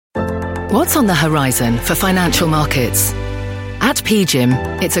What's on the horizon for financial markets? At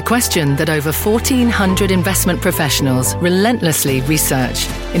PGIM, it's a question that over 1,400 investment professionals relentlessly research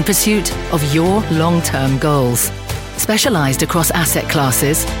in pursuit of your long-term goals. Specialized across asset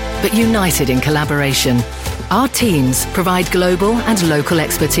classes, but united in collaboration, our teams provide global and local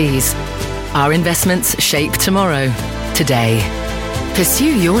expertise. Our investments shape tomorrow, today.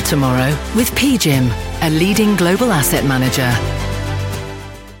 Pursue your tomorrow with PGIM, a leading global asset manager.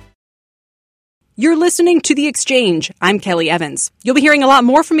 You're listening to The Exchange. I'm Kelly Evans. You'll be hearing a lot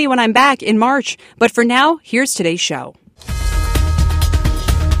more from me when I'm back in March. But for now, here's today's show.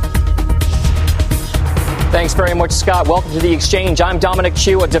 Thanks very much, Scott. Welcome to The Exchange. I'm Dominic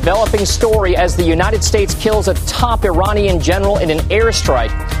Chu. A developing story as the United States kills a top Iranian general in an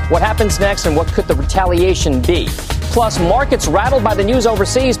airstrike. What happens next and what could the retaliation be? Plus, markets rattled by the news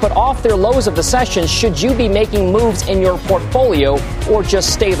overseas but off their lows of the session. Should you be making moves in your portfolio or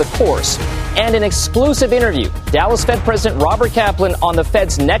just stay the course? And an exclusive interview. Dallas Fed President Robert Kaplan on the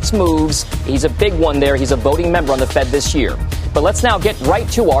Fed's next moves. He's a big one there. He's a voting member on the Fed this year. But let's now get right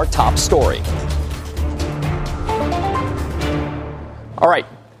to our top story. All right.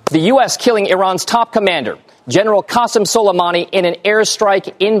 The U.S. killing Iran's top commander, General Qasem Soleimani, in an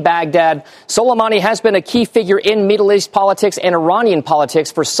airstrike in Baghdad. Soleimani has been a key figure in Middle East politics and Iranian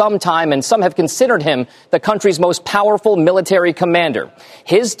politics for some time, and some have considered him the country's most powerful military commander.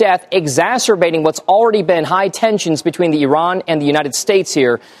 His death exacerbating what's already been high tensions between the Iran and the United States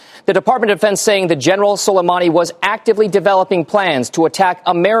here. The Department of Defense saying that General Soleimani was actively developing plans to attack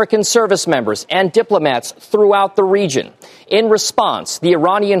American service members and diplomats throughout the region. In response, the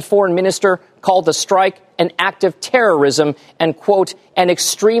Iranian foreign minister called the strike an act of terrorism and, quote, an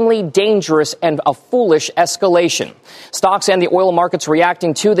extremely dangerous and a foolish escalation. Stocks and the oil markets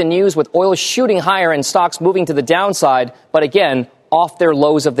reacting to the news, with oil shooting higher and stocks moving to the downside. But again, off their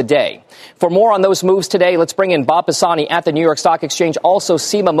lows of the day. For more on those moves today, let's bring in Bob Pisani at the New York Stock Exchange. Also,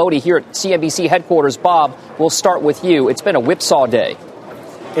 Seema Modi here at CNBC headquarters. Bob, we'll start with you. It's been a whipsaw day.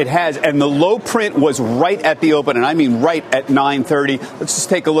 It has, and the low print was right at the open, and I mean right at 9:30. Let's just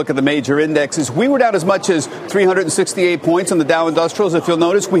take a look at the major indexes. We were down as much as 368 points on the Dow Industrials. If you'll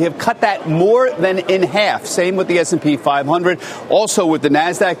notice, we have cut that more than in half. Same with the S&P 500, also with the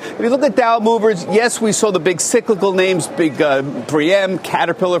NASDAQ. If you look at Dow movers, yes, we saw the big cyclical names, big 3M,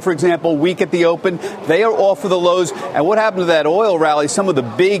 Caterpillar, for example, weak at the open. They are off of the lows. And what happened to that oil rally? Some of the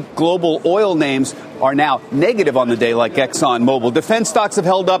big global oil names are now negative on the day, like ExxonMobil. Defense stocks have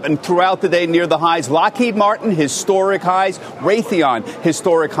held up and throughout the day near the highs. Lockheed Martin, historic highs. Raytheon,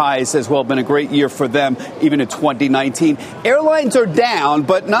 historic highs as well. Been a great year for them, even in 2019. Airlines are down,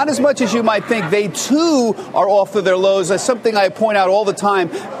 but not as much as you might think. They, too, are off of their lows. That's something I point out all the time.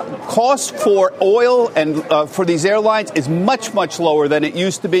 Cost for oil and for these airlines is much, much lower than it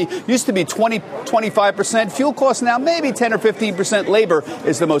used to be. Used to be 20-25%. Fuel costs now maybe 10 or 15%. Labor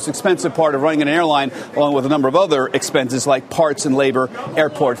is the most expensive part of running an airline, along with a number of other expenses like parts and labor,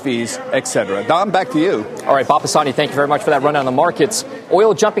 airport fees, etc. Dom, back to you. All right, Bob Pisani, thank you very much for that rundown on the markets.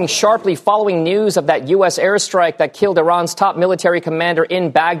 Oil jumping sharply following news of that U.S. airstrike that killed Iran's top military commander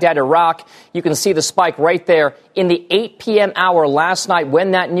in Baghdad, Iraq. You can see the spike right there in the 8 p.m. hour last night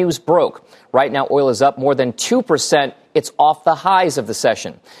when that news broke. Right now, oil is up more than 2%. It's off the highs of the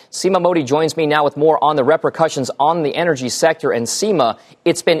session. Seema Modi joins me now with more on the repercussions on the energy sector. And Seema,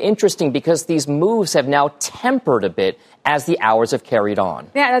 it's been interesting because these moves have now tempered a bit as the hours have carried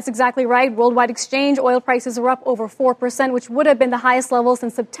on. Yeah, that's exactly right. Worldwide exchange oil prices are up over 4%, which would have been the highest level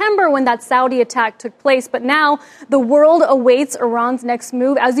since September when that Saudi attack took place. But now the world awaits Iran's next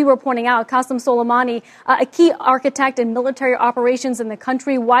move. As you were pointing out, Qasem Soleimani, a key architect in military operations in the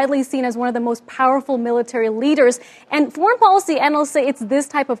country, widely seen as one of the most powerful military leaders. And foreign policy analysts say it's this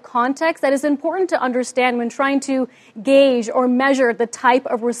type of context that is important to understand when trying to gauge or measure the type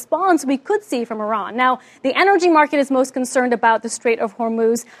of response we could see from Iran. Now, the energy market is most concerned about the Strait of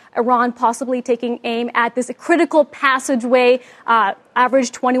Hormuz, Iran possibly taking aim at this critical passageway.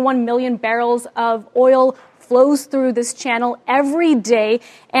 Average 21 million barrels of oil flows through this channel every day.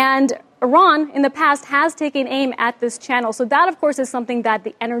 And Iran, in the past, has taken aim at this channel. So that, of course, is something that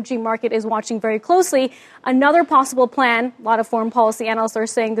the energy market is watching very closely. Another possible plan, a lot of foreign policy analysts are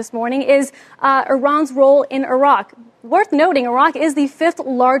saying this morning, is Iran's role in Iraq. Worth noting, Iraq is the fifth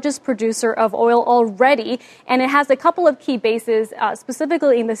largest producer of oil already, and it has a couple of key bases,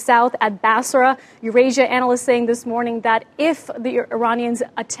 specifically in the south at Basra. Eurasia analysts saying this morning that if the Iranians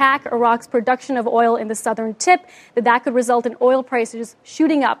attack Iraq's production of oil in the southern tip, that could result in oil prices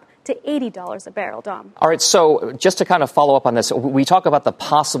shooting up to $80 a barrel, Dom. All right, so just to kind of follow up on this, we talk about the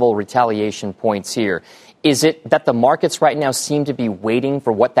possible retaliation points here. Is it that the markets right now seem to be waiting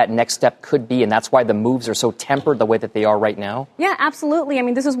for what that next step could be, and that's why the moves are so tempered the way that they are right now? Yeah, absolutely. I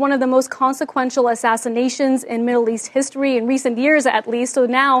mean, this is one of the most consequential assassinations in Middle East history, in recent years at least. So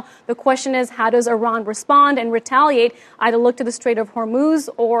now the question is, how does Iran respond and retaliate, either look to the Strait of Hormuz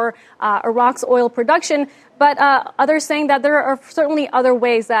or Iraq's oil production? But others saying that there are certainly other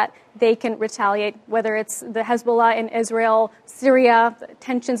ways that they can retaliate, whether it's the Hezbollah in Israel, Syria,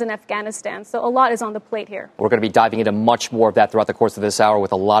 tensions in Afghanistan. So a lot is on the plate here. We're going to be diving into much more of that throughout the course of this hour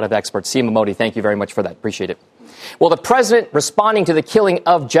with a lot of experts. Seema Modi, thank you very much for that. Appreciate it. Well, the president responding to the killing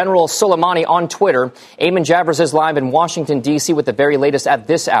of General Soleimani on Twitter. Eamon Javers is live in Washington, D.C. with the very latest at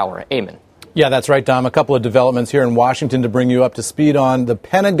this hour. Eamon. Yeah, that's right, Dom. A couple of developments here in Washington to bring you up to speed on. The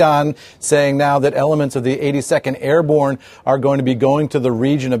Pentagon saying now that elements of the 82nd Airborne are going to be going to the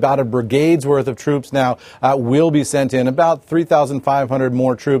region. About a brigade's worth of troops now will be sent in. About 3,500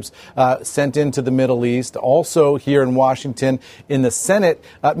 more troops sent into the Middle East. Also here in Washington, in the Senate,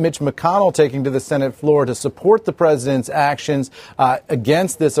 Mitch McConnell taking to the Senate floor to support the president's actions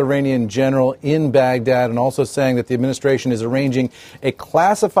against this Iranian general in Baghdad, and also saying that the administration is arranging a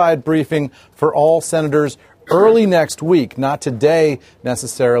classified briefing for all senators early next week, not today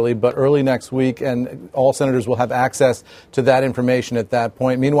necessarily, but early next week, and all senators will have access to that information at that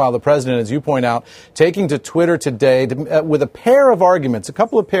point. Meanwhile, the president, as you point out, taking to Twitter today with a pair of arguments, a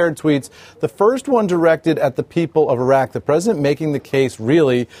couple of paired tweets. The first one directed at the people of Iraq. The president making the case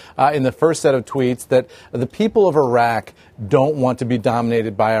really in the first set of tweets that the people of Iraq don't want to be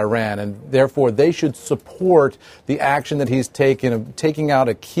dominated by Iran, and therefore they should support the action that he's taken of taking out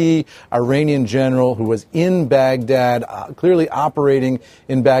a key Iranian general who was in Baghdad, clearly operating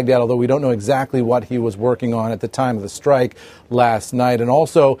in Baghdad, although we don't know exactly what he was working on at the time of the strike last night. And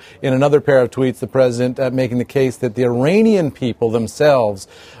also in another pair of tweets, the president making the case that the Iranian people themselves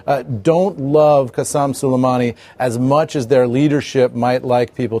don't love Qasem Soleimani as much as their leadership might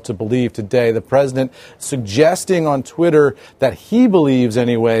like people to believe today. The president suggesting on Twitter that he believes,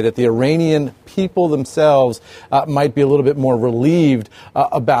 anyway, that the Iranian people themselves might be a little bit more relieved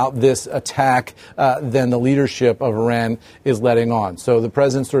about this attack than the leadership of Iran is letting on. So the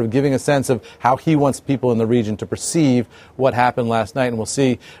president sort of giving a sense of how he wants people in the region to perceive what happened last night. And we'll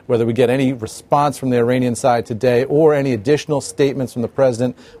see whether we get any response from the Iranian side today or any additional statements from the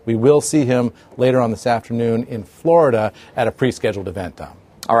president. We will see him later on this afternoon in Florida at a pre-scheduled event, Tom.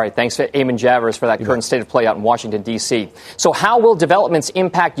 All right. Thanks, Eamon Javers, for that current state of play out in Washington, D.C. So how will developments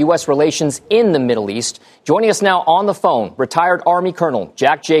impact U.S. relations in the Middle East? Joining us now on the phone, retired Army Colonel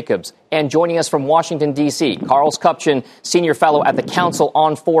Jack Jacobs. And joining us from Washington, D.C., Carl Kupchan, Senior Fellow at the Council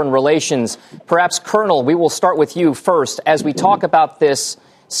on Foreign Relations. Perhaps, Colonel, we will start with you first. As we talk about this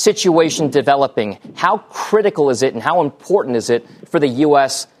situation developing, how critical is it and how important is it for the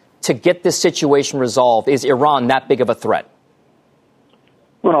U.S. to get this situation resolved? Is Iran that big of a threat?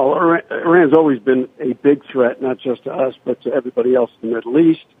 Well, Iran's always been a big threat, not just to us, but to everybody else in the Middle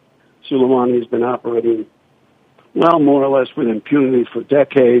East. Soleimani has been operating, well, more or less with impunity for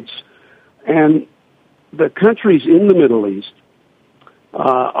decades. And the countries in the Middle East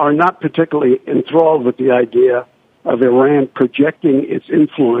are not particularly enthralled with the idea of Iran projecting its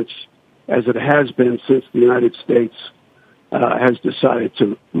influence as it has been since the United States has decided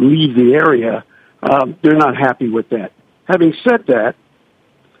to leave the area. They're not happy with that. Having said that,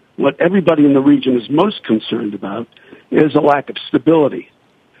 what everybody in the region is most concerned about is a lack of stability.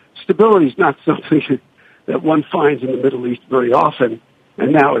 Stability is not something that one finds in the Middle East very often,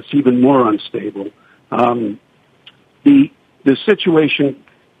 and now it's even more unstable. The situation,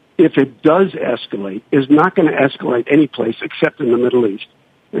 if it does escalate, is not going to escalate any place except in the Middle East,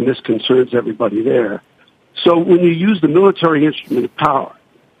 and this concerns everybody there. So when you use the military instrument of power,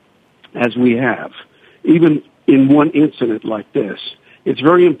 as we have, even in one incident like this, it's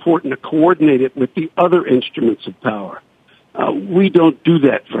very important to coordinate it with the other instruments of power. We don't do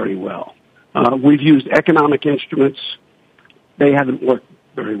that very well. We've used economic instruments. They haven't worked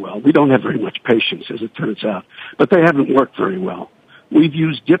very well. We don't have very much patience, as it turns out, but they haven't worked very well. We've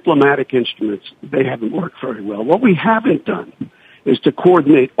used diplomatic instruments. They haven't worked very well. What we haven't done is to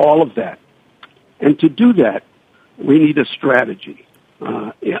coordinate all of that. And to do that, we need a strategy.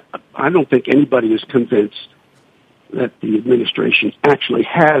 I don't think anybody is convinced that the administration actually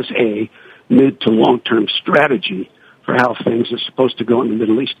has a mid to long-term strategy for how things are supposed to go in the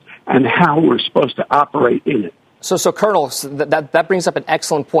Middle East and how we're supposed to operate in it. So Colonel, that brings up an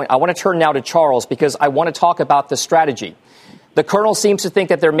excellent point. I want to turn now to Charles because I want to talk about the strategy. The Colonel seems to think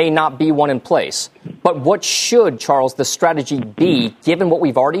that there may not be one in place. But what should, Charles, the strategy be, given what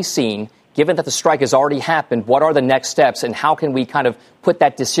we've already seen, given that the strike has already happened, what are the next steps, and how can we kind of put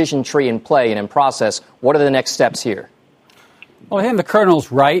that decision tree in play and in process? What are the next steps here? Well, I think the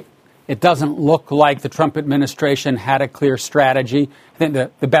Colonel's right. It doesn't look like the Trump administration had a clear strategy. I think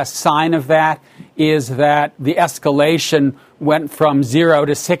the best sign of that is that the escalation went from 0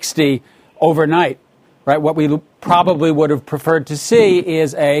 to 60 overnight. Right? What we probably would have preferred to see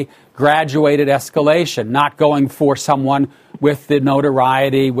is a graduated escalation, not going for someone with the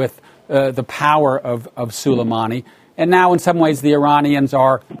notoriety, with the power of Soleimani. And now, in some ways, the Iranians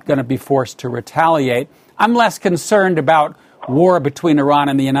are going to be forced to retaliate. I'm less concerned about war between Iran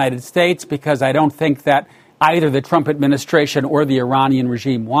and the United States because I don't think that either the Trump administration or the Iranian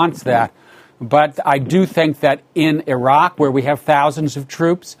regime wants that. But I do think that in Iraq, where we have thousands of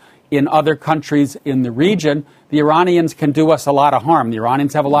troops, in other countries in the region, the Iranians can do us a lot of harm. The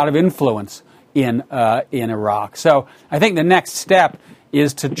Iranians have a lot of influence in Iraq. So I think the next step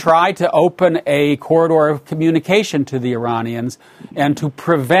is to try to open a corridor of communication to the Iranians and to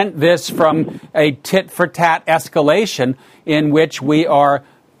prevent this from a tit-for-tat escalation in which we are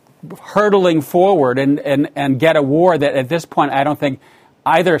hurtling forward and get a war that at this point I don't think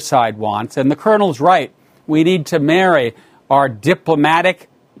either side wants. And the Colonel's right. We need to marry our diplomatic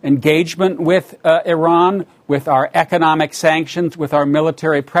engagement with Iran, with our economic sanctions, with our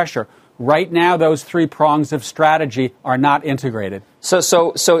military pressure. Right now, those three prongs of strategy are not integrated.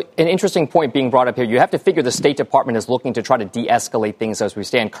 So an interesting point being brought up here. You have to figure the State Department is looking to try to de-escalate things as we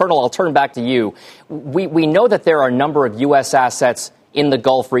stand. Colonel, I'll turn back to you. We know that there are a number of U.S. assets in the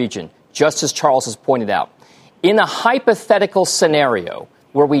Gulf region, just as Charles has pointed out. In a hypothetical scenario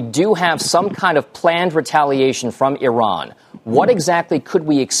where we do have some kind of planned retaliation from Iran, what exactly could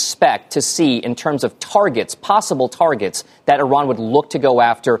we expect to see in terms of targets, possible targets, that Iran would look to go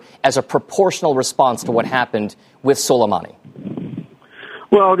after as a proportional response to what happened with Soleimani?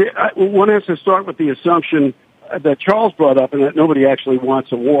 Well, one has to start with the assumption that Charles brought up, and that nobody actually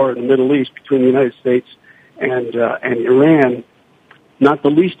wants a war in the Middle East between the United States and Iran, not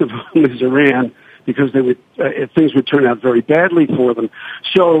the least of whom is Iran, because things would turn out very badly for them.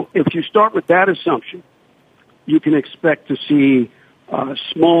 So if you start with that assumption, you can expect to see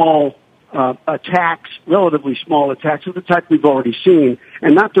small attacks, relatively small attacks of the type we've already seen,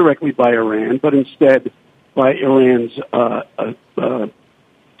 and not directly by Iran, but instead by Iran's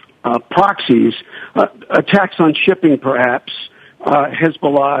proxies, attacks on shipping perhaps,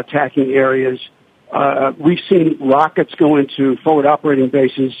 Hezbollah attacking areas. We've seen rockets go into forward operating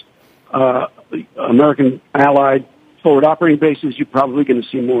bases, American allied forward operating bases. You're probably going to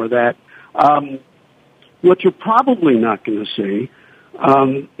see more of that. What you're probably not going to see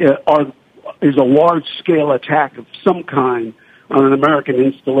is a large-scale attack of some kind on an American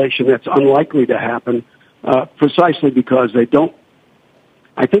installation. That's unlikely to happen, precisely because they don't.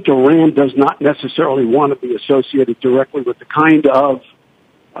 I think Iran does not necessarily want to be associated directly with the kind of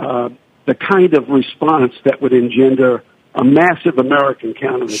response that would engender a massive American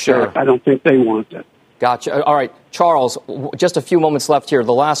counterattack. Sure. I don't think they want that. Gotcha. All right, Charles, just a few moments left here.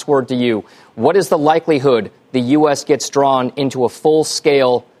 The last word to you. What is the likelihood the U.S. gets drawn into a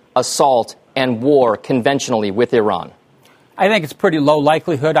full-scale assault and war conventionally with Iran? I think it's pretty low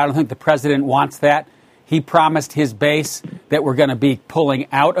likelihood. I don't think the president wants that. He promised his base that we're going to be pulling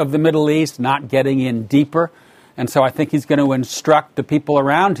out of the Middle East, not getting in deeper. And so I think he's going to instruct the people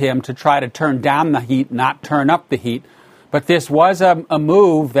around him to try to turn down the heat, not turn up the heat. But this was a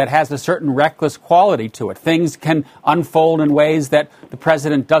move that has a certain reckless quality to it. Things can unfold in ways that the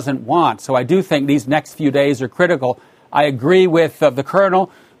president doesn't want. So I do think these next few days are critical. I agree with the Colonel.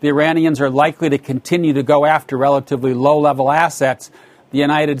 The Iranians are likely to continue to go after relatively low-level assets. The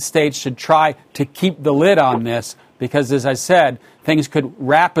United States should try to keep the lid on this because, as I said, things could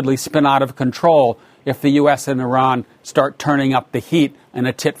rapidly spin out of control if the U.S. and Iran start turning up the heat in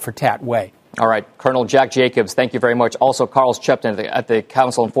a tit-for-tat way. All right. Colonel Jack Jacobs, thank you very much. Also, Carl Shepton at the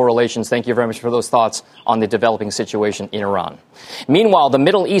Council on Foreign Relations, thank you very much for those thoughts on the developing situation in Iran. Meanwhile, the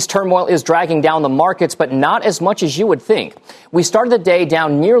Middle East turmoil is dragging down the markets, but not as much as you would think. We started the day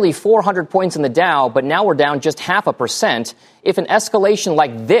down nearly 400 points in the Dow, but now we're down just 0.5%. If an escalation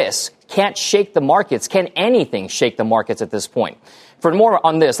like this can't shake the markets, can anything shake the markets at this point? For more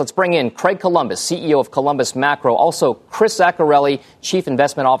on this, let's bring in Craig Columbus, CEO of Columbus Macro, also Chris Zaccarelli, Chief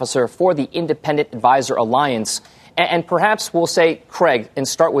Investment Officer for the Independent Advisor Alliance. And perhaps we'll say, Craig, and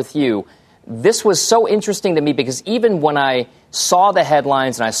start with you. This was so interesting to me because even when I saw the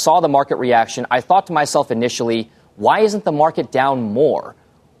headlines and I saw the market reaction, I thought to myself initially, why isn't the market down more?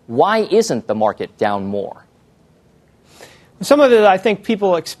 Why isn't the market down more? Some of it, I think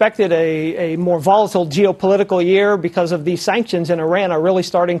people expected a more volatile geopolitical year because of these sanctions in Iran are really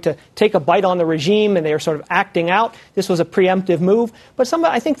starting to take a bite on the regime, and they are sort of acting out. This was a preemptive move. But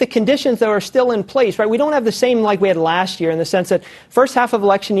I think the conditions that are still in place, right? We don't have the same like we had last year in the sense that first half of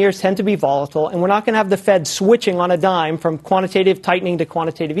election years tend to be volatile, and we're not going to have the Fed switching on a dime from quantitative tightening to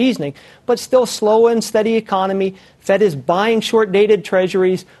quantitative easing, but still slow and steady economy. Fed is buying short-dated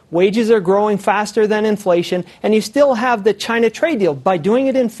treasuries. Wages are growing faster than inflation. And you still have the China trade deal. By doing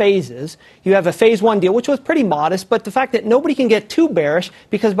it in phases, you have a phase one deal, which was pretty modest. But the fact that nobody can get too bearish,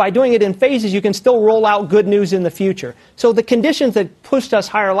 because by doing it in phases, you can still roll out good news in the future. So the conditions that pushed us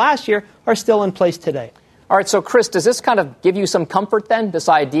higher last year are still in place today. All right, so Chris, does this kind of give you some comfort then, this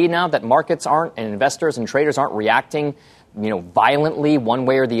idea now that markets aren't and investors and traders aren't reacting violently one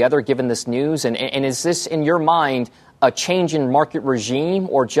way or the other, given this news? And is this, in your mind, a change in market regime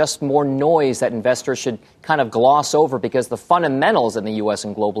or just more noise that investors should kind of gloss over because the fundamentals in the U.S.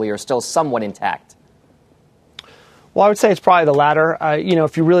 and globally are still somewhat intact? Well, I would say it's probably the latter.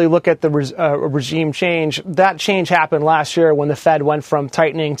 If you really look at the regime change, that change happened last year when the Fed went from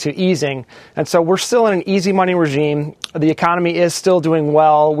tightening to easing. And so we're still in an easy money regime. The economy is still doing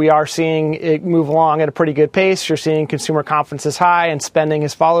well. We are seeing it move along at a pretty good pace. You're seeing consumer confidence is high and spending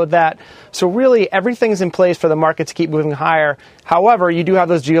has followed that. So really everything's in place for the market to keep moving higher. However, you do have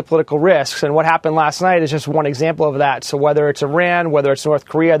those geopolitical risks. And what happened last night is just one example of that. So whether it's Iran, whether it's North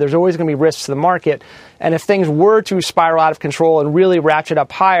Korea, there's always going to be risks to the market. And if things were to spiral out of control and really ratchet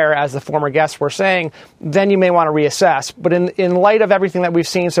up higher, as the former guests were saying, then you may want to reassess. But in light of everything that we've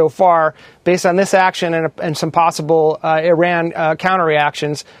seen so far, based on this action and some possible Iran counter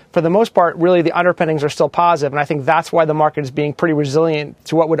reactions, for the most part, really the underpinnings are still positive. And I think that's why the market is being pretty resilient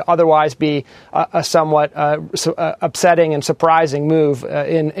to what would otherwise be a somewhat upsetting and surprising move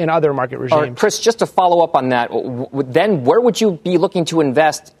in other market regimes. Chris, just to follow up on that, then where would you be looking to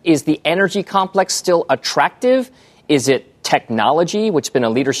invest? Is the energy complex still attractive? Is it technology, which has been a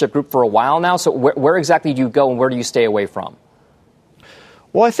leadership group for a while now? So where exactly do you go and where do you stay away from?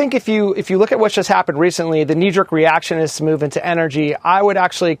 Well, I think if you look at what's just happened recently, the knee-jerk reaction is to move into energy. I would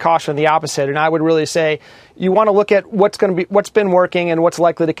actually caution the opposite, and I would really say you want to look at what's been working and what's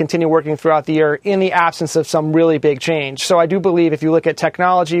likely to continue working throughout the year in the absence of some really big change. So I do believe if you look at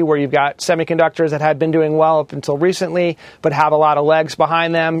technology, where you've got semiconductors that had been doing well up until recently, but have a lot of legs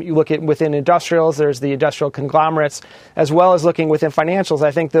behind them. You look at within industrials, there's the industrial conglomerates, as well as looking within financials.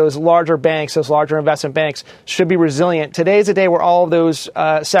 I think those larger banks, those larger investment banks should be resilient. Today's a day where all of those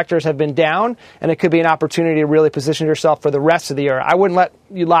sectors have been down, and it could be an opportunity to really position yourself for the rest of the year. I wouldn't let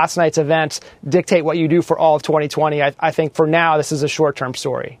last night's events dictate what you do for all of 2020. I think for now, this is a short-term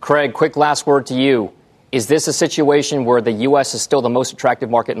story. Craig, quick last word to you. Is this a situation where the U.S. is still the most attractive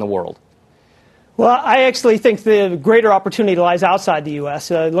market in the world? Well, I actually think the greater opportunity lies outside the U.S.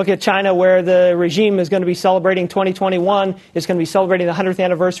 Look at China, where the regime is going to be celebrating 2021. It's going to be celebrating the 100th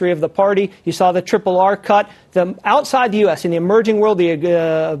anniversary of the party. You saw the Triple R cut. Outside the U.S., in the emerging world,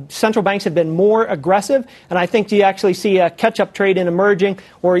 the central banks have been more aggressive. And I think you actually see a catch-up trade in emerging,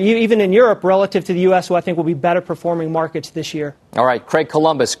 or even in Europe, relative to the U.S., who I think will be better performing markets this year. All right, Craig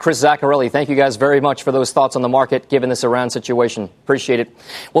Columbus, Chris Zaccarelli, thank you guys very much for those thoughts on the market, given this Iran situation. Appreciate it.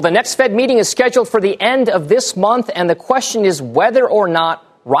 Well, the next Fed meeting is scheduled for the end of this month, and the question is whether or not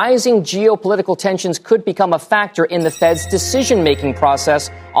rising geopolitical tensions could become a factor in the Fed's decision-making process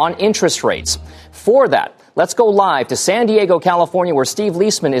on interest rates. For that, let's go live to San Diego, California, where Steve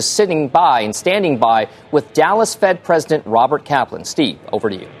Leisman is standing by with Dallas Fed President Robert Kaplan. Steve, over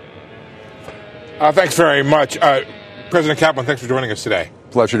to you. Thanks very much. President Kaplan, thanks for joining us today.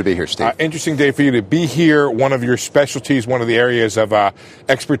 Pleasure to be here, Steve. Interesting day for you to be here. One of your specialties, one of the areas of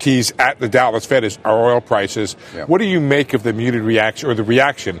expertise at the Dallas Fed is our oil prices. Yeah. What do you make of the muted reaction or the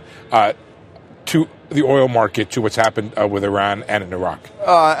reaction to the oil market, to what's happened with Iran and in Iraq?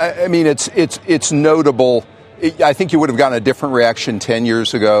 I mean, it's notable. I think you would have gotten a different reaction 10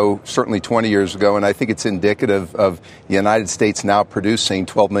 years ago, certainly 20 years ago, and I think it's indicative of the United States now producing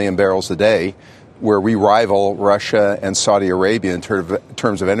 12 million barrels a day, where we rival Russia and Saudi Arabia in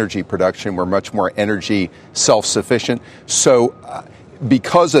terms of energy production. We're much more energy self-sufficient. So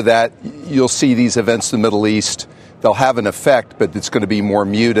because of that, you'll see these events in the Middle East. They'll have an effect, but it's going to be more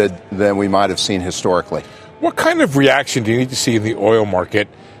muted than we might have seen historically. What kind of reaction do you need to see in the oil market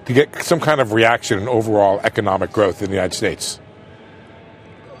to get some kind of reaction in overall economic growth in the United States?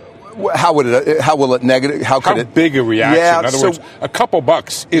 How will it negative? How big a reaction? Yeah, in other words, a couple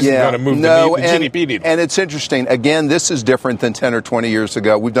bucks isn't going to move the GDP needle. And it's interesting. Again, this is different than 10 or 20 years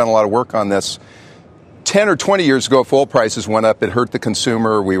ago. We've done a lot of work on this. 10 or 20 years ago, if oil prices went up, it hurt the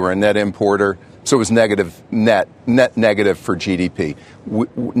consumer. We were a net importer. So it was net negative for GDP.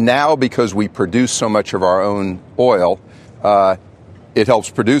 Now, because we produce so much of our own oil, it helps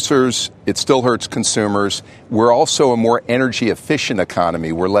producers. It still hurts consumers. We're also a more energy efficient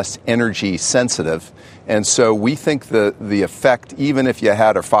economy. We're less energy sensitive. And so we think the effect, even if you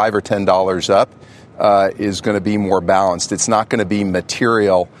had a $5 or $10 up, is going to be more balanced. It's not going to be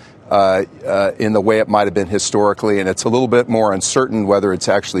material in the way it might have been historically, and it's a little bit more uncertain whether it's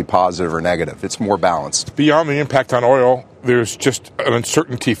actually positive or negative. It's more balanced. Beyond the impact on oil, there's just an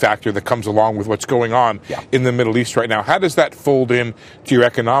uncertainty factor that comes along with what's going on in the Middle East right now. How does that fold in to your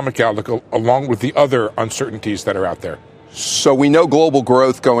economic outlook along with the other uncertainties that are out there? So we know global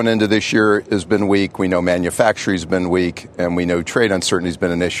growth going into this year has been weak. We know manufacturing has been weak, and we know trade uncertainty has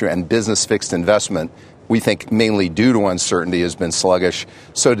been an issue, and business fixed investment, we think mainly due to uncertainty, has been sluggish.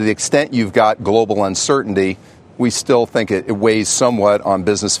 So to the extent you've got global uncertainty, we still think it weighs somewhat on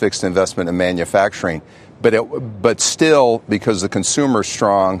business fixed investment and manufacturing. But still, because the consumer's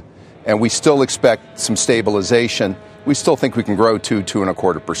strong and we still expect some stabilization, we still think we can grow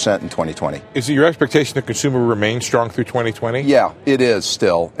 2.25% in 2020. Is it your expectation the consumer remains strong through 2020? Yeah, it is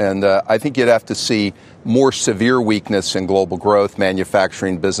still. And I think you'd have to see more severe weakness in global growth,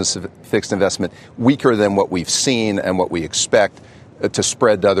 manufacturing, business fixed investment, weaker than what we've seen and what we expect to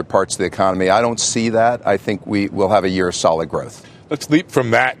spread to other parts of the economy. I don't see that. I think we will have a year of solid growth. Let's leap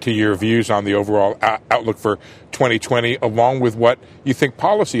from that to your views on the overall outlook for 2020, along with what you think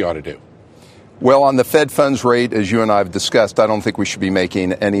policy ought to do. Well, on the Fed funds rate, as you and I have discussed, I don't think we should be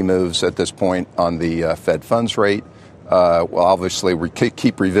making any moves at this point on the Fed funds rate. Well, obviously, we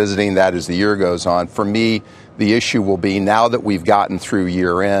keep revisiting that as the year goes on. For me, the issue will be now that we've gotten through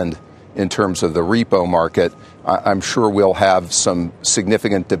year end in terms of the repo market, I'm sure we'll have some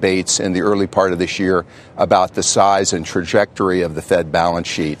significant debates in the early part of this year about the size and trajectory of the Fed balance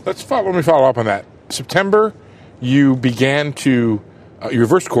sheet. Let me follow up on that. September, you began to you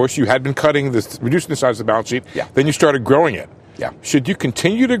reversed course. You had been reducing the size of the balance sheet. Yeah. Then you started growing it. Yeah. Should you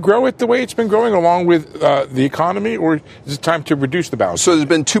continue to grow it the way it's been growing along with the economy, or is it time to reduce the balance sheet? So there's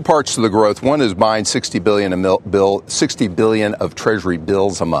been two parts to the growth. One is buying $60 billion of Treasury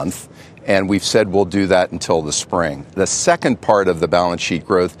bills a month, and we've said we'll do that until the spring. The second part of the balance sheet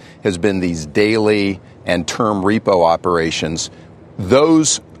growth has been these daily and term repo operations.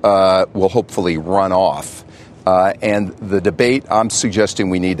 Those will hopefully run off. And the debate I'm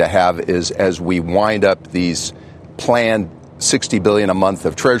suggesting we need to have is, as we wind up these planned $60 billion a month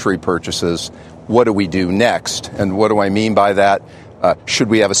of Treasury purchases, what do we do next? And what do I mean by that? Should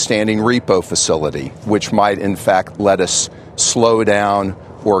we have a standing repo facility, which might, in fact, let us slow down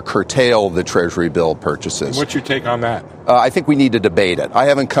or curtail the Treasury bill purchases? What's your take on that? I think we need to debate it. I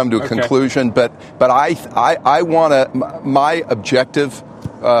haven't come to a conclusion, but I want to. My objective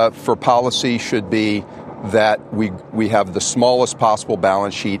for policy should be that we have the smallest possible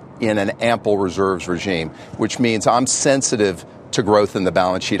balance sheet in an ample reserves regime, which means I'm sensitive to growth in the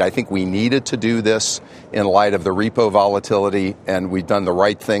balance sheet. I think we needed to do this in light of the repo volatility, and we've done the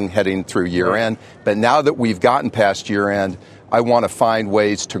right thing heading through year end. But now that we've gotten past year end, I want to find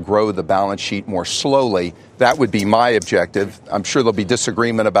ways to grow the balance sheet more slowly. That would be my objective. I'm sure there'll be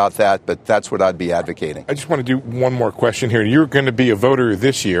disagreement about that, but that's what I'd be advocating. I just want to do one more question here. You're going to be a voter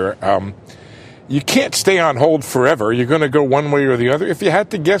this year. You can't stay on hold forever. You're going to go one way or the other. If you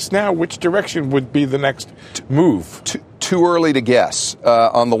had to guess now, which direction would be the next move? Too early to guess.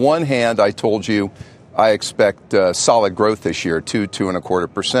 On the one hand, I told you I expect solid growth this year,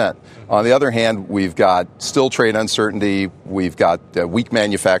 2.25%. On the other hand, we've got still trade uncertainty. We've got weak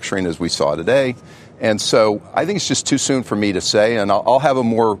manufacturing, as we saw today. And so I think it's just too soon for me to say, and I'll have a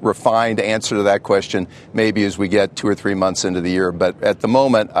more refined answer to that question maybe as we get 2 or 3 months into the year. But at the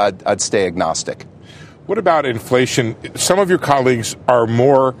moment, I'd stay agnostic. What about inflation? Some of your colleagues are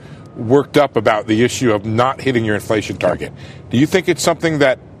more worked up about the issue of not hitting your inflation target. Do you think it's something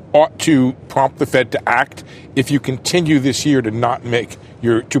that ought to prompt the Fed to act if you continue this year to not make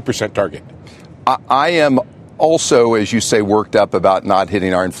your 2% target? I am also, as you say, worked up about not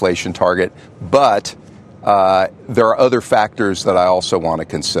hitting our inflation target, but there are other factors that I also want to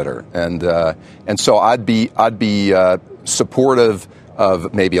consider, and so I'd be supportive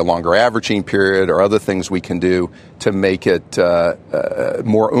of maybe a longer averaging period or other things we can do to make it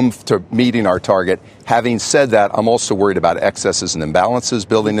more oomph to meeting our target. Having said that, I'm also worried about excesses and imbalances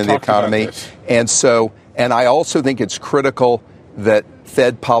building in the economy, and I also think it's critical that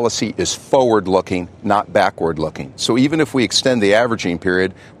Fed policy is forward-looking, not backward-looking. So even if we extend the averaging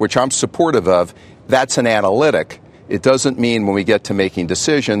period, which I'm supportive of, that's an analytic. It doesn't mean when we get to making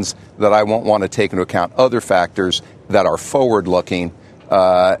decisions that I won't want to take into account other factors that are forward-looking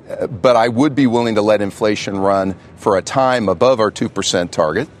But I would be willing to let inflation run for a time above our 2%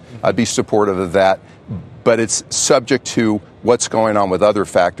 target. I'd be supportive of that. But it's subject to what's going on with other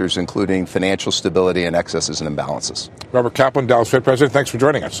factors, including financial stability and excesses and imbalances. Robert Kaplan, Dallas Fed President, thanks for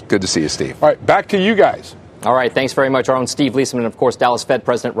joining us. Good to see you, Steve. All right, back to you guys. All right, thanks very much. Our own Steve Leisman and, of course, Dallas Fed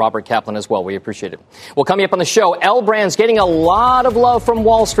President Robert Kaplan as well. We appreciate it. Well, coming up on the show, L Brand's getting a lot of love from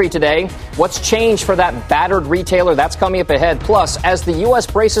Wall Street today. What's changed for that battered retailer? That's coming up ahead. Plus, as the U.S.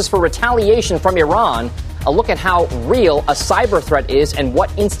 braces for retaliation from Iran, a look at how real a cyber threat is and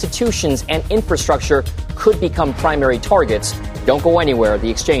what institutions and infrastructure could become primary targets. Don't go anywhere. The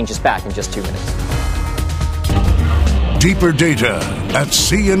Exchange is back in just 2 minutes. Deeper data at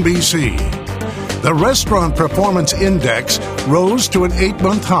CNBC. The Restaurant Performance Index rose to an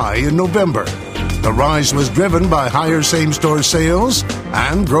 8-month high in November. The rise was driven by higher same-store sales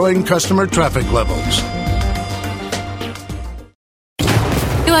and growing customer traffic levels.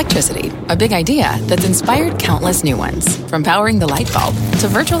 Electricity, a big idea that's inspired countless new ones. From powering the light bulb to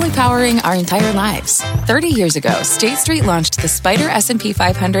virtually powering our entire lives. 30 years ago, State Street launched the Spider S&P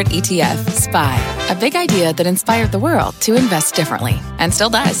 500 ETF, SPY. A big idea that inspired the world to invest differently. And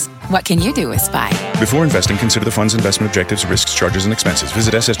still does. What can you do with SPY? Before investing, consider the fund's investment objectives, risks, charges, and expenses.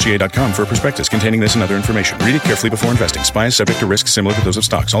 Visit ssga.com for a prospectus containing this and other information. Read it carefully before investing. SPY is subject to risks similar to those of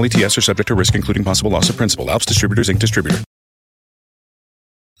stocks. All ETFs are subject to risk, including possible loss of principal. Alps Distributors, Inc. Distributor.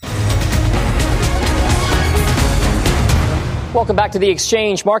 Welcome back to the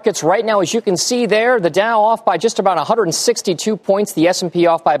Exchange. Markets right now, as you can see there, the Dow off by just about 162 points, the S&P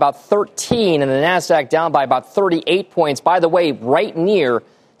off by about 13, and the NASDAQ down by about 38 points. By the way, right near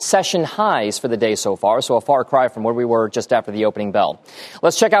session highs for the day so far, so a far cry from where we were just after the opening bell.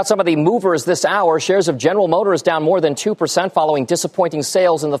 Let's check out some of the movers this hour. Shares of General Motors down more than 2% following disappointing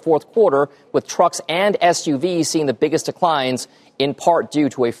sales in the fourth quarter, with trucks and SUVs seeing the biggest declines, in part due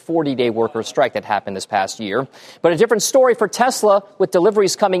to a 40-day worker strike that happened this past year. But a different story for Tesla, with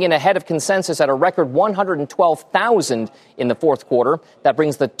deliveries coming in ahead of consensus at a record 112,000 in the fourth quarter. That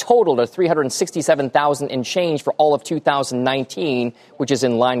brings the total to 367,000 and change for all of 2019, which is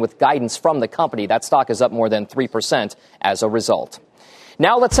in line with guidance from the company. That stock is up more than 3% as a result.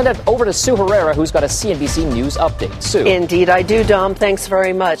 Now let's send it over to Sue Herrera, who's got a CNBC News update. Sue. Indeed, I do, Dom. Thanks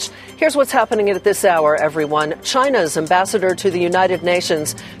very much. Here's what's happening at this hour, everyone. China's ambassador to the United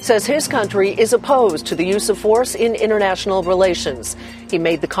Nations says his country is opposed to the use of force in international relations. He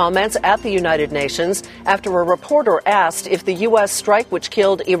made the comments at the United Nations after a reporter asked if the U.S. strike, which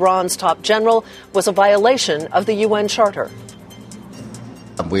killed Iran's top general, was a violation of the UN Charter.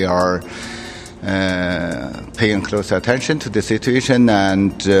 We are paying close attention to the situation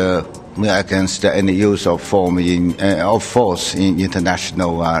and we are against any use of force in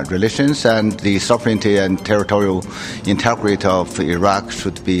international relations, and the sovereignty and territorial integrity of Iraq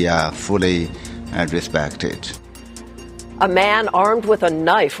should be fully respected. A man armed with a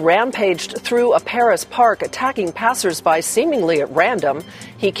knife rampaged through a Paris park, attacking passersby seemingly at random.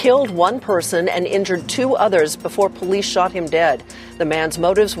 He killed one person and injured two others before police shot him dead. The man's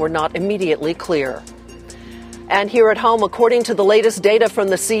motives were not immediately clear. And here at home, according to the latest data from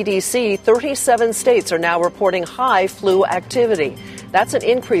the CDC, 37 states are now reporting high flu activity. That's an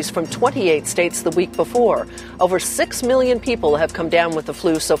increase from 28 states the week before. Over 6 million people have come down with the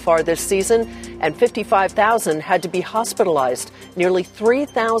flu so far this season, and 55,000 had to be hospitalized. Nearly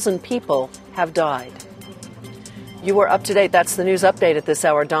 3,000 people have died. You are up to date. That's the news update at this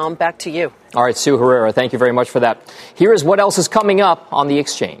hour. Dom, back to you. All right, Sue Herrera, thank you very much for that. Here is what else is coming up on the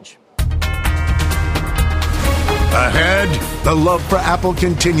Exchange. Ahead, the love for Apple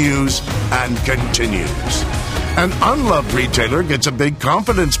continues and continues. An unloved retailer gets a big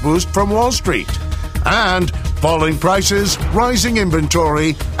confidence boost from Wall Street. And falling prices, rising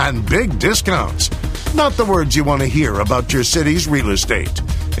inventory, and big discounts. Not the words you want to hear about your city's real estate.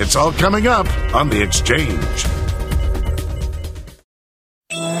 It's all coming up on The Exchange.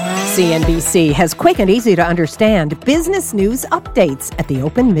 CNBC has quick and easy to understand business news updates at the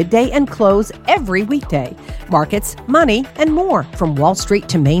open, midday, and close every weekday. Markets, money, and more from Wall Street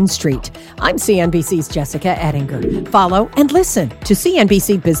to Main Street. I'm CNBC's Jessica Ettinger. Follow and listen to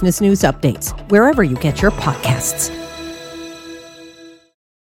CNBC Business News Updates wherever you get your podcasts.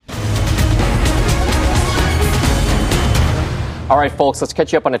 All right, folks, let's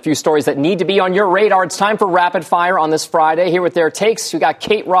catch you up on a few stories that need to be on your radar. It's time for Rapid Fire on this Friday. Here with their takes, we got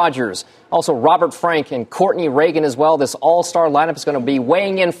Kate Rogers, also Robert Frank and Courtney Reagan as well. This all-star lineup is going to be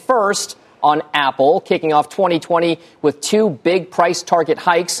weighing in first on Apple, kicking off 2020 with two big price target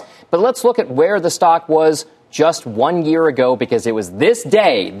hikes. But let's look at where the stock was just 1 year ago, because it was this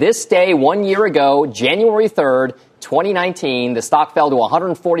day 1 year ago, January 3rd, 2019, the stock fell to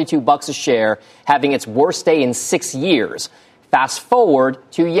 $142 a share, having its worst day in 6 years. Fast forward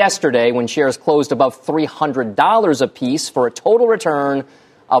to yesterday when shares closed above $300 a piece for a total return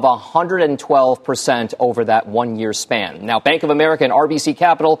of 112% over that 1 year span. Now, Bank of America and RBC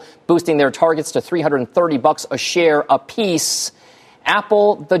Capital boosting their targets to $330 a share apiece.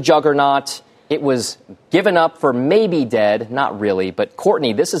 Apple, the juggernaut, it was given up for maybe dead, not really. But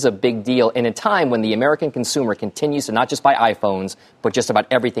Courtney, this is a big deal in a time when the American consumer continues to not just buy iPhones, but just about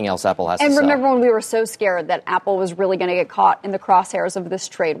everything else Apple has to sell. And remember when we were so scared that Apple was really going to get caught in the crosshairs of this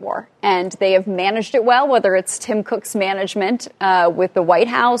trade war. And they have managed it well, whether it's Tim Cook's management with the White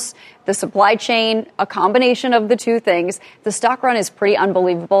House, the supply chain, a combination of the two things. The stock run is pretty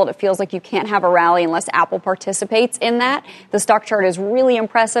unbelievable. It feels like you can't have a rally unless Apple participates in that. The stock chart is really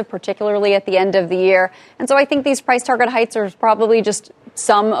impressive, particularly at the end of the year. And so I think these price target heights are probably just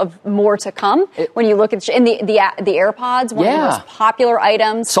some of more to come. When you look at the AirPods, one of the most popular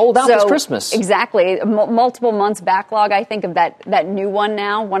items. Sold out this Christmas. Exactly. Multiple months backlog, I think, of that new one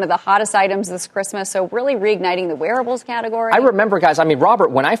now. One of the hottest items this Christmas. So really reigniting the wearables category. I remember, guys,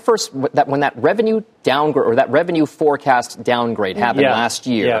 Robert, when that revenue downgrade or that revenue forecast downgrade happened last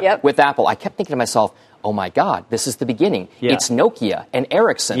year with Apple, I kept thinking to myself, oh, my God, this is the beginning. Yeah. It's Nokia and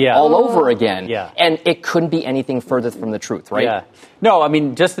Ericsson all over again. Yeah. And it couldn't be anything further from the truth, right? Yeah. No,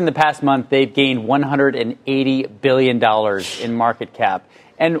 just in the past month, they've gained $180 billion in market cap.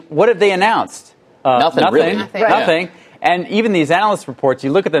 And what have they announced? Nothing, really. Nothing. And even these analyst reports,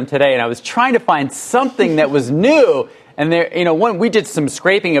 you look at them today, and I was trying to find something that was new. And there, we did some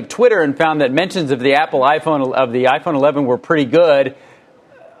scraping of Twitter and found that mentions of the iPhone 11 were pretty good.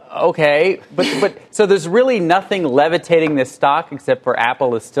 Okay, but so there's really nothing levitating this stock except for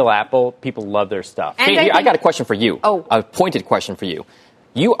Apple is still Apple. People love their stuff. Kate, I got a question for you. A pointed question for you.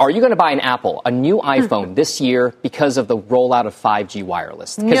 Are you going to buy an Apple, a new iPhone this year because of the rollout of 5G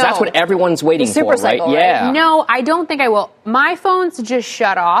wireless? Because that's what everyone's waiting for, right? Yeah. No, I don't think I will. My phone's just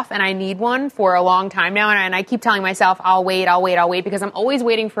shut off, and I need one for a long time now. And I keep telling myself, I'll wait, because I'm always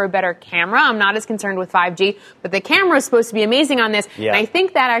waiting for a better camera. I'm not as concerned with 5G, but the camera is supposed to be amazing on this. Yeah. And I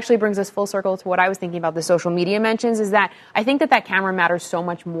think that actually brings us full circle to what I was thinking about the social media mentions, is that I think that camera matters so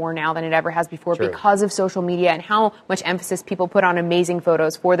much more now than it ever has before because of social media and how much emphasis people put on amazing photos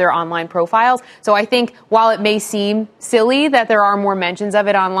for their online profiles. So I think while it may seem silly that there are more mentions of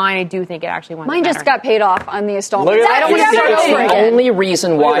it online, I do think it actually went Mine just got paid off on the installments. I don't want to start over again. The only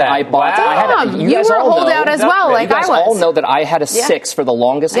reason why I bought it. You were a holdout as well, like I was. You guys all know that I had a 6 for the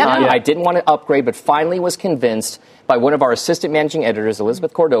longest time. I didn't want to upgrade, but finally was convinced by one of our assistant managing editors,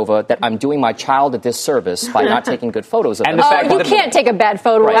 Elizabeth Cordova, that I'm doing my child a disservice by not taking good photos of them. You can't take a bad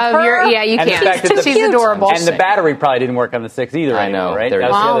photo of her. Yeah, you can't. She's adorable. And the battery probably didn't work on the 6 either. I know, right?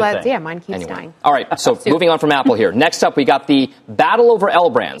 Mine keeps dying. All right, so moving on from Apple here. Next up, we got the battle over L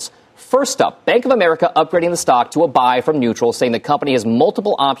brands. First up, Bank of America upgrading the stock to a buy from neutral, saying the company has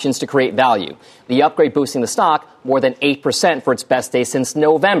multiple options to create value. The upgrade boosting the stock more than 8% for its best day since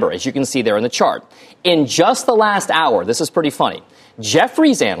November, as you can see there in the chart. In just the last hour, this is pretty funny,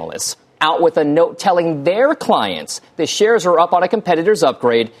 Jefferies analysts out with a note telling their clients the shares are up on a competitor's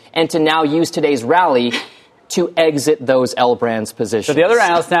upgrade and to now use today's rally to exit those L brands positions. So the other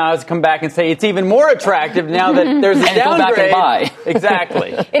analyst now has to come back and say it's even more attractive now that there's a downgrade. Go back and buy.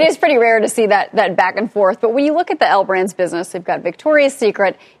 Exactly. It is pretty rare to see that back and forth. But when you look at the L brands business, they've got Victoria's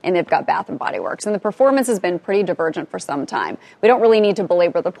Secret and they've got Bath & Body Works. And the performance has been pretty divergent for some time. We don't really need to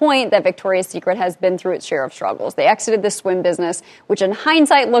belabor the point that Victoria's Secret has been through its share of struggles. They exited the swim business, which in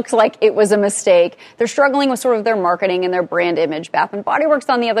hindsight looks like it was a mistake. They're struggling with sort of their marketing and their brand image. Bath & Body Works,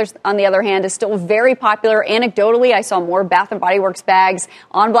 on the other hand, is still very popular. Anecdotally, I saw more Bath & Body Works bags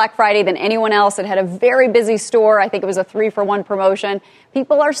on Black Friday than anyone else. It had a very busy store. I think it was a 3-for-1 promotion.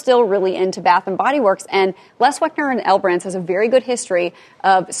 People are still really into Bath & Body Works, and Les Wexner and L Brands has a very good history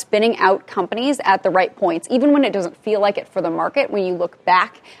of spinning out companies at the right points, even when it doesn't feel like it for the market. When you look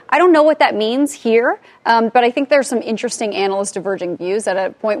back, I don't know what that means here, but I think there's some interesting analyst diverging views at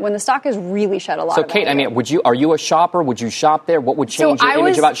a point when the stock has really shed a lot. So, Kate, are you a shopper? Would you shop there? What would change your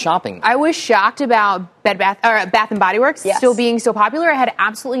image about shopping? I was shocked about Bath & Body Works still being so popular. I had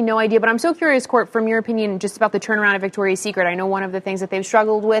absolutely no idea, but I'm so curious, Court, from your opinion, just about the turnaround of Victoria's Secret. I know one of the things that they've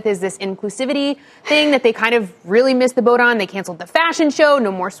struggled with is this inclusivity thing that they kind of really missed the boat on. They canceled the fashion show,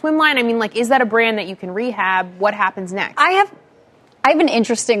 no more swim line. Is that a brand that you can rehab? What happens next? I have an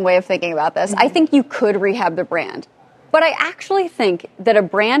interesting way of thinking about this. I think you could rehab the brand. But I actually think that a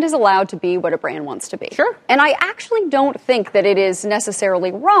brand is allowed to be what a brand wants to be. Sure. And I actually don't think that it is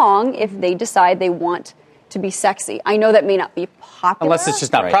necessarily wrong if they decide they want to be sexy. I know that may not be popular. Unless it's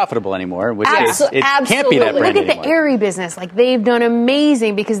just not profitable anymore, in which case it absolutely. can't be that brand Look at anymore. the Aerie business. Like, they've done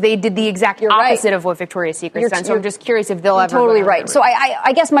amazing because they did the exact opposite of what Victoria's Secret's done. So I'm just curious if they'll ever totally go right. So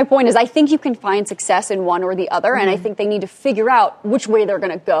I guess my point is I think you can find success in one or the other, and I think they need to figure out which way they're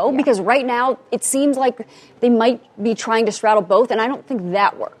going to go, because right now it seems like they might be trying to straddle both, and I don't think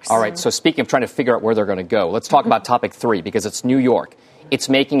that works. All right, so speaking of trying to figure out where they're going to go, let's talk about topic 3, because it's New York. It's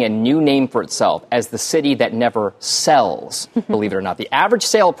making a new name for itself as the city that never sells, believe it or not. The average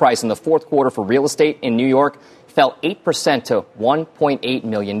sale price in the fourth quarter for real estate in New York fell 8% to $1.8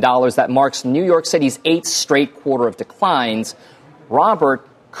 million. That marks New York City's 8th straight quarter of declines. Robert,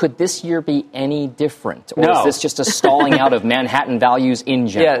 could this year be any different? Or is this just a stalling out of Manhattan values in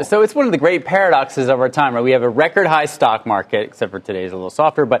general? Yeah, so it's one of the great paradoxes of our time, right? We have a record high stock market, except for today's a little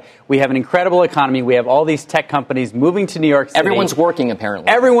softer, but we have an incredible economy. We have all these tech companies moving to New York City. Everyone's working,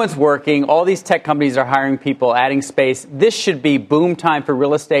 apparently. Everyone's working. All these tech companies are hiring people, adding space. This should be boom time for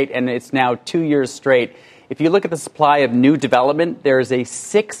real estate, and it's now 2 years straight. If you look at the supply of new development, there is a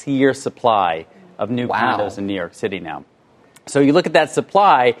 6-year supply of new condos in New York City now. So you look at that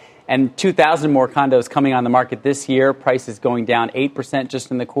supply, and 2,000 more condos coming on the market this year, prices going down 8% just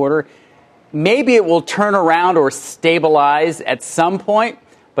in the quarter. Maybe it will turn around or stabilize at some point,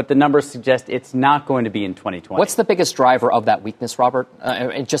 but the numbers suggest it's not going to be in 2020. What's the biggest driver of that weakness, Robert,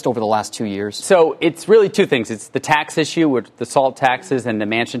 just over the last 2 years? So it's really two things. It's the tax issue with the SALT taxes and the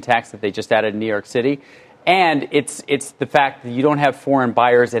mansion tax that they just added in New York City. And it's the fact that you don't have foreign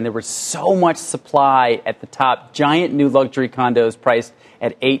buyers, and there was so much supply at the top, giant new luxury condos priced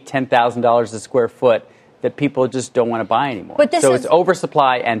at $8,000, $10,000 a square foot, that people just don't want to buy anymore. But so it's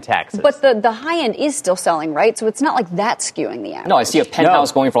oversupply and taxes. But the high end is still selling, right? So it's not like that's skewing the average. No, I see a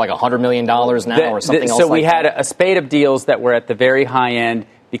penthouse going for like $100 million now or something else. So we had a spate of deals that were at the very high end,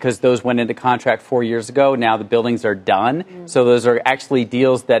 because those went into contract 4 years ago. Now the buildings are done. So those are actually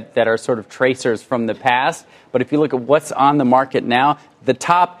deals that are sort of tracers from the past. But if you look at what's on the market now, the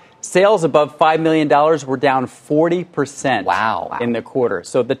top sales above $5 million were down 40% in the quarter.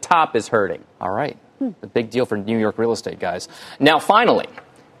 So the top is hurting. All right. A big deal for New York real estate, guys. Now, finally,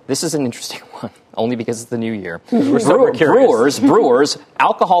 this is an interesting one, only because it's the new year. Brewers,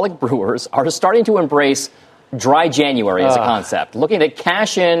 alcoholic brewers, are starting to embrace Dry January as a concept, looking to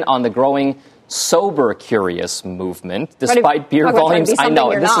cash in on the growing sober curious movement, despite beer volumes. I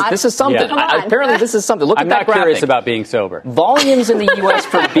know this is something. Yeah. Apparently, this is something. Look I'm at that not graphic. curious about being sober. Volumes in the U.S.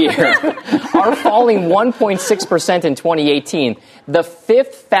 for beer are falling 1.6% in 2018. The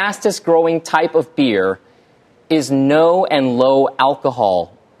 5th fastest growing type of beer is no and low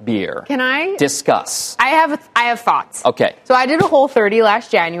alcohol beer. Can I discuss? I have thoughts. Okay. So I did a Whole 30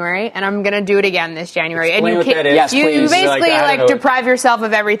 last January, and I'm going to do it again this January. Explain and what that is. Yes, you please. basically deprive yourself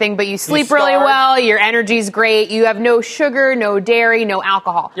of everything, but you sleep really well. Your energy's great. You have no sugar, no dairy, no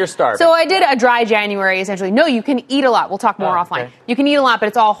alcohol. You're starving. So I did a dry January. Essentially, no, you can eat a lot. We'll talk more offline. Okay. You can eat a lot, but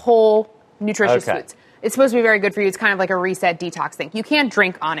it's all whole, nutritious foods. It's supposed to be very good for you. It's kind of like a reset detox thing. You can't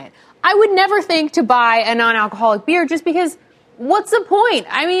drink on it. I would never think to buy a non-alcoholic beer just because. What's the point?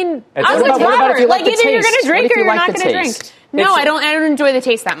 I mean, I'm with Robert. Like, either you're going to drink or you're not going to drink. No, I don't enjoy the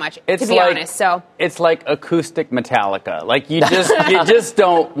taste that much, to be honest. So it's like acoustic Metallica. Like you just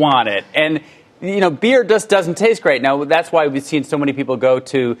don't want it. And beer just doesn't taste great. Now that's why we've seen so many people go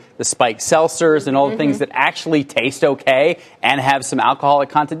to the spiked seltzers and all the things that actually taste okay and have some alcoholic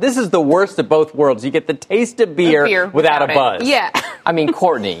content. This is the worst of both worlds. You get the taste of beer without a buzz. Yeah. I mean,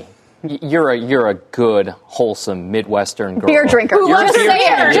 Courtney. You're a good, wholesome Midwestern girl. Beer drinker. Just say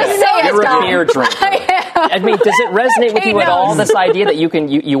it. Just say it. You're a beer drinker. I mean, does it resonate with you at all, this idea that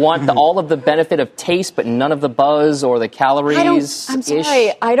you want all of the benefit of taste, but none of the buzz or the calories? I'm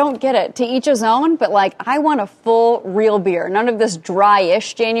sorry. I don't get it. To each his own, but I want a full, real beer. None of this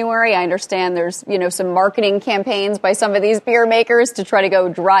dry-ish January. I understand there's, some marketing campaigns by some of these beer makers to try to go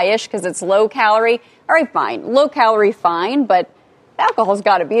dry-ish because it's low calorie. All right, fine. Low calorie, fine, but alcohol's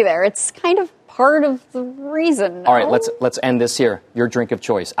got to be there. It's kind of part of the reason. No? All right, let's end this here. Your drink of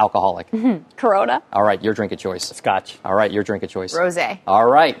choice, alcoholic. Corona. All right, your drink of choice. Scotch. All right, your drink of choice. Rosé. All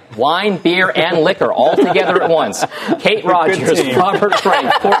right, wine, beer, and liquor all together at once. Kate Rogers, Robert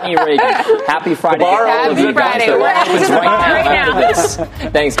Frank, Courtney Reagan. Happy Friday. Happy Friday. We're at the bar right now.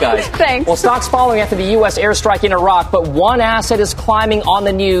 Thanks, guys. Thanks. Well, stocks following after the U.S. airstrike in Iraq, but one asset is climbing on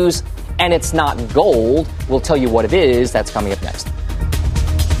the news, and it's not gold. We'll tell you what it is. That's coming up next.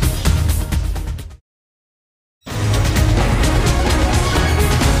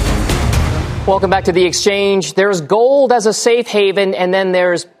 Welcome back to The Exchange. There's gold as a safe haven, and then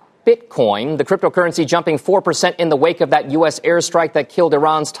there's Bitcoin, the cryptocurrency jumping 4% in the wake of that U.S. airstrike that killed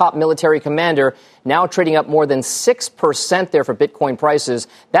Iran's top military commander, now trading up more than 6% there for Bitcoin prices.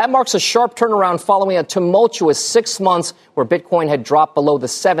 That marks a sharp turnaround following a tumultuous 6 months where Bitcoin had dropped below the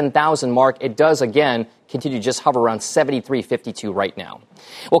 7,000 mark. It does, again, continue to just hover around 73.52 right now.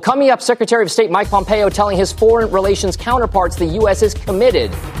 Well, coming up, Secretary of State Mike Pompeo telling his foreign relations counterparts the U.S. is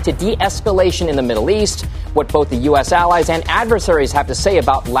committed to de-escalation in the Middle East, what both the U.S. allies and adversaries have to say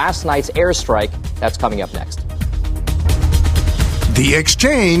about last night's airstrike. That's coming up next. The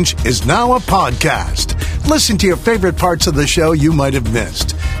Exchange is now a podcast. Listen to your favorite parts of the show you might have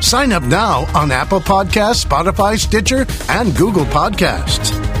missed. Sign up now on Apple Podcasts, Spotify, Stitcher, and Google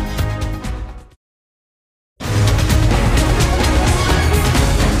Podcasts.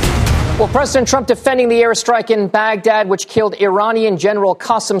 Well, President Trump defending the airstrike in Baghdad, which killed Iranian General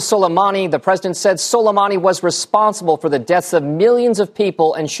Qasem Soleimani. The president said Soleimani was responsible for the deaths of millions of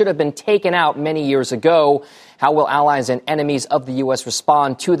people and should have been taken out many years ago. How will allies and enemies of the U.S.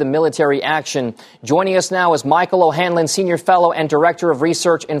 respond to the military action? Joining us now is Michael O'Hanlon, Senior Fellow and Director of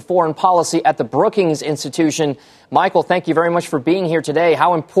Research and Foreign Policy at the Brookings Institution. Michael, thank you very much for being here today.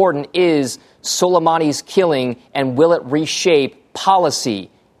 How important is Soleimani's killing, and will it reshape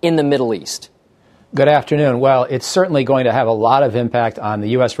policy in the Middle East? Good afternoon. Well, it's certainly going to have a lot of impact on the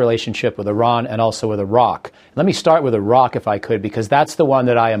U.S. relationship with Iran and also with Iraq. Let me start with Iraq, if I could, because that's the one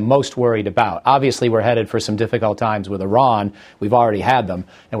that I am most worried about. Obviously, we're headed for some difficult times with Iran. We've already had them,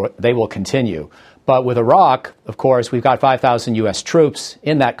 and they will continue. But with Iraq, of course, we've got 5,000 U.S. troops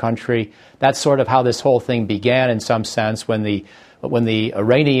in that country. That's sort of how this whole thing began in some sense when the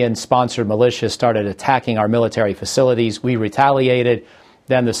Iranian-sponsored militias started attacking our military facilities. We retaliated.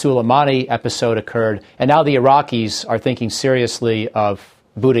 Then the Soleimani episode occurred, and now the Iraqis are thinking seriously of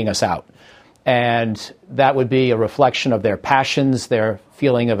booting us out. And that would be a reflection of their passions, their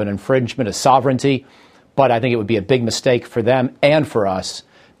feeling of an infringement of sovereignty. But I think it would be a big mistake for them and for us,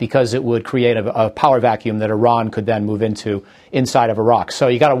 because it would create a power vacuum that Iran could then move into inside of Iraq. So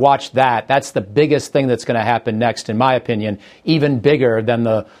you got to watch that. That's the biggest thing that's going to happen next, in my opinion, even bigger than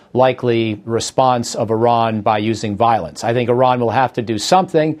the likely response of Iran by using violence. I think Iran will have to do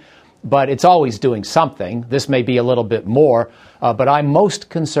something, but it's always doing something. This may be a little bit more, but I'm most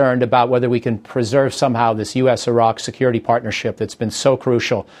concerned about whether we can preserve somehow this U.S.-Iraq security partnership that's been so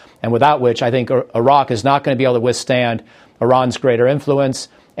crucial, and without which I think Iraq is not going to be able to withstand Iran's greater influence,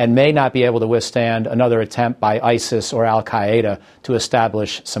 and may not be able to withstand another attempt by ISIS or al-Qaeda to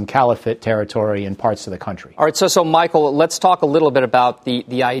establish some caliphate territory in parts of the country. All right, so Michael, let's talk a little bit about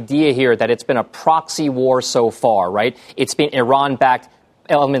the idea here that it's been a proxy war so far, right? It's been Iran-backed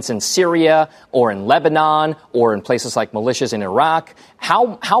elements in Syria or in Lebanon or in places like militias in Iraq.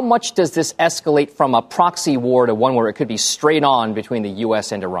 How much does this escalate from a proxy war to one where it could be straight on between the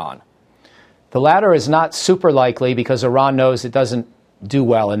U.S. and Iran? The latter is not super likely because Iran knows it doesn't do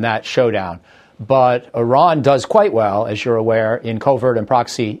well in that showdown. But Iran does quite well, as you're aware, in covert and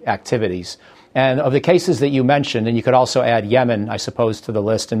proxy activities. And of the cases that you mentioned, and you could also add Yemen, I suppose, to the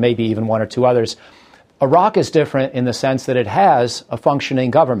list, and maybe even one or two others, Iraq is different in the sense that it has a functioning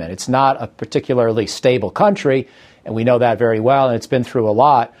government. It's not a particularly stable country, and we know that very well, and it's been through a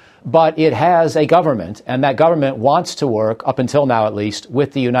lot. But it has a government, and that government wants to work, up until now at least,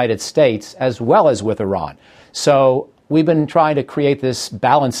 with the United States as well as with Iran. So we've been trying to create this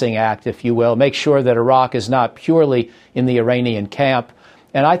balancing act, if you will, make sure that Iraq is not purely in the Iranian camp.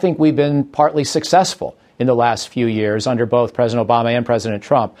 And I think we've been partly successful in the last few years under both President Obama and President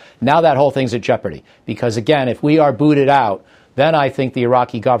Trump. Now that whole thing's at jeopardy. Because, again, if we are booted out, then I think the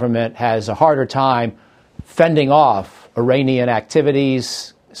Iraqi government has a harder time fending off Iranian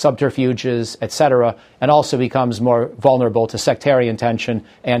activities, subterfuges, etc., and also becomes more vulnerable to sectarian tension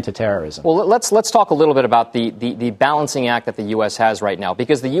and to terrorism. Well, let's talk a little bit about the balancing act that the U.S. has right now,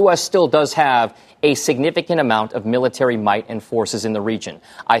 because the U.S. still does have a significant amount of military might and forces in the region.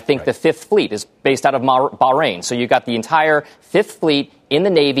 I think the Fifth Fleet is based out of Bahrain, so you've got the entire Fifth Fleet in the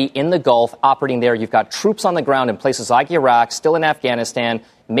Navy, in the Gulf, operating there. You've got troops on the ground in places like Iraq, still in Afghanistan,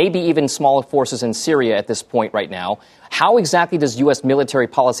 maybe even smaller forces in Syria at this point right now. How exactly does U.S. military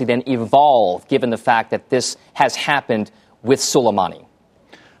policy then evolve, given the fact that this has happened with Soleimani?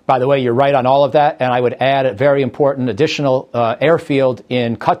 By the way, you're right on all of that, and I would add a very important additional airfield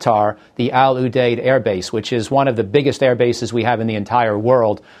in Qatar, the Al Udeid Air Base, which is one of the biggest air bases we have in the entire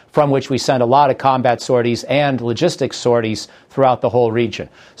world, from which we send a lot of combat sorties and logistics sorties throughout the whole region.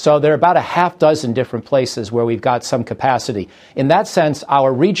 So there are about a half dozen different places where we've got some capacity. In that sense,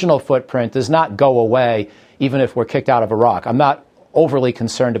 our regional footprint does not go away even if we're kicked out of Iraq. I'm not overly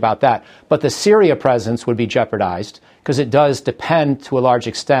concerned about that. But the Syria presence would be jeopardized because it does depend to a large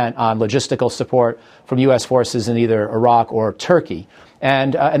extent on logistical support from U.S. forces in either Iraq or Turkey.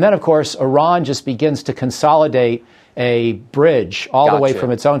 And then, of course, Iran just begins to consolidate a bridge all the way from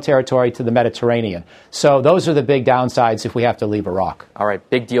its own territory to the Mediterranean. So those are the big downsides if we have to leave Iraq. All right,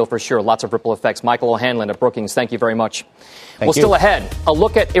 big deal for sure. Lots of ripple effects. Michael O'Hanlon of Brookings, thank you very much. Still ahead, a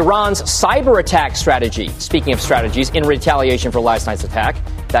look at Iran's cyber attack strategy. Speaking of strategies, in retaliation for last night's attack,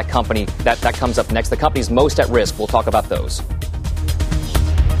 that comes up next. The companies most at risk. We'll talk about those.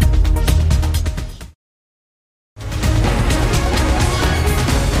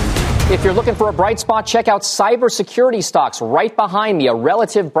 If you're looking for a bright spot, check out cybersecurity stocks right behind me. A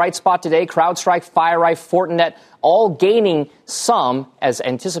relative bright spot today, CrowdStrike, FireEye, Fortinet, all gaining some as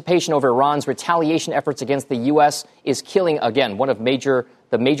anticipation over Iran's retaliation efforts against the U.S. is killing, again, one of the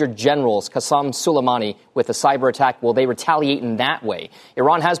major generals, Qasem Soleimani, with a cyber attack. Will they retaliate in that way?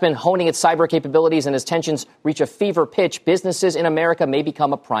 Iran has been honing its cyber capabilities, and as tensions reach a fever pitch, businesses in America may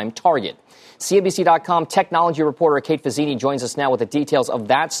become a prime target. CNBC.com technology reporter Kate Fazzini joins us now with the details of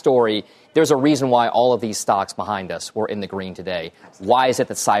that story. There's a reason why all of these stocks behind us were in the green today. Why is it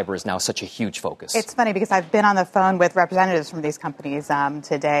that cyber is now such a huge focus? It's funny because I've been on the phone with representatives from these companies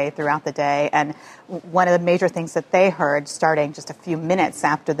today, throughout the day, and one of the major things that they heard starting just a few minutes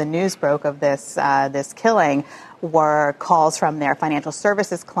after the news broke of this killing were calls from their financial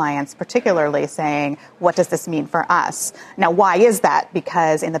services clients, particularly saying, what does this mean for us? Now, why is that?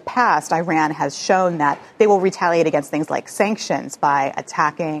 Because in the past, Iran has shown that they will retaliate against things like sanctions by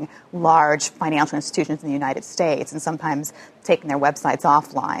attacking large financial institutions in the United States and sometimes taking their websites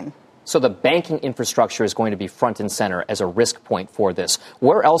offline. So the banking infrastructure is going to be front and center as a risk point for this.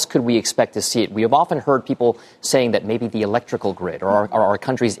 Where else could we expect to see it? We have often heard people saying that maybe the electrical grid or our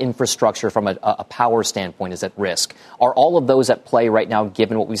country's infrastructure from a power standpoint is at risk. Are all of those at play right now,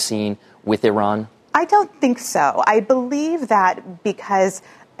 given what we've seen with Iran? I don't think so. I believe that because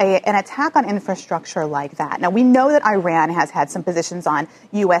an attack on infrastructure like that. Now, we know that Iran has had some positions on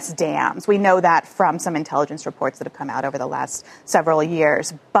U.S. dams. We know that from some intelligence reports that have come out over the last several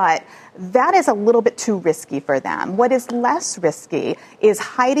years. But that is a little bit too risky for them. What is less risky is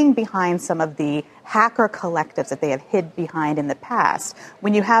hiding behind some of the hacker collectives that they have hid behind in the past.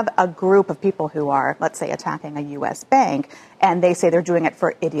 When you have a group of people who are, let's say, attacking a U.S. bank, and they say they're doing it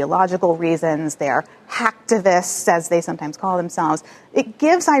for ideological reasons, they're hacktivists, as they sometimes call themselves, it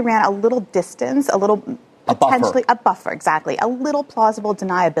gives Iran a little distance, a little potentially a buffer, exactly, a little plausible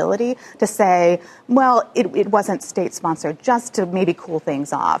deniability to say, well, it wasn't state-sponsored, just to maybe cool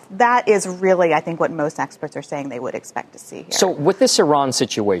things off. That is really, I think, what most experts are saying they would expect to see here. So with this Iran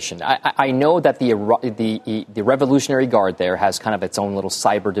situation, I know that the Revolutionary Guard there has kind of its own little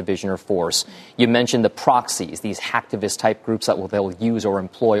cyber division or force. You mentioned the proxies, these hacktivist-type groups that they'll use or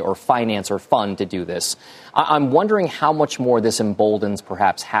employ or finance or fund to do this. I'm wondering how much more this emboldens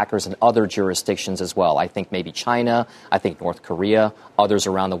perhaps hackers in other jurisdictions as well. I think maybe China, I think North Korea, others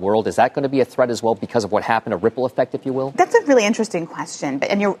around the world. Is that going to be a threat as well because of what happened, a ripple effect, if you will? That's a really interesting question,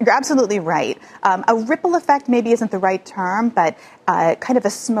 and you're absolutely right. A ripple effect maybe isn't the right term, but kind of a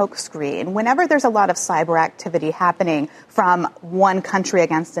smoke screen. Whenever there's a lot of cyber activity happening from one country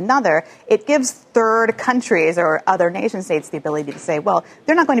against another, it gives third countries or other nation states the ability to say, well,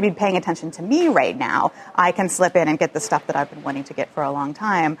 they're not going to be paying attention to me right now. I can slip in and get the stuff that I've been wanting to get for a long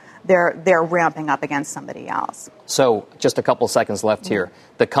time. They're ramping up against somebody else. So just a couple seconds left here.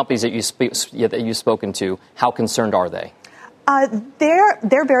 The companies that you've spoken to, how concerned are they?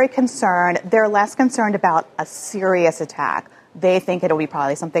 They're very concerned. They're less concerned about a serious attack. They think it'll be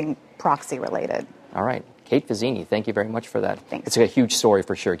probably something proxy related. All right. Kate Fazzini, thank you very much for that. Thanks. It's a huge story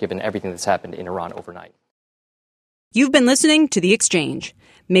for sure, given everything that's happened in Iran overnight. You've been listening to The Exchange.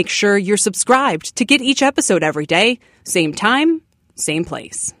 Make sure you're subscribed to get each episode every day. Same time, same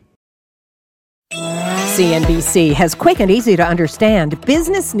place. CNBC has quick and easy to understand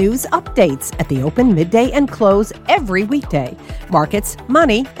business news updates at the open, midday, and close every weekday. Markets,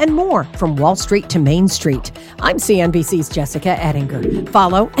 money, and more from Wall Street to Main Street. I'm CNBC's Jessica Ettinger.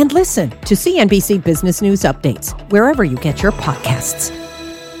 Follow and listen to CNBC Business News Updates wherever you get your podcasts.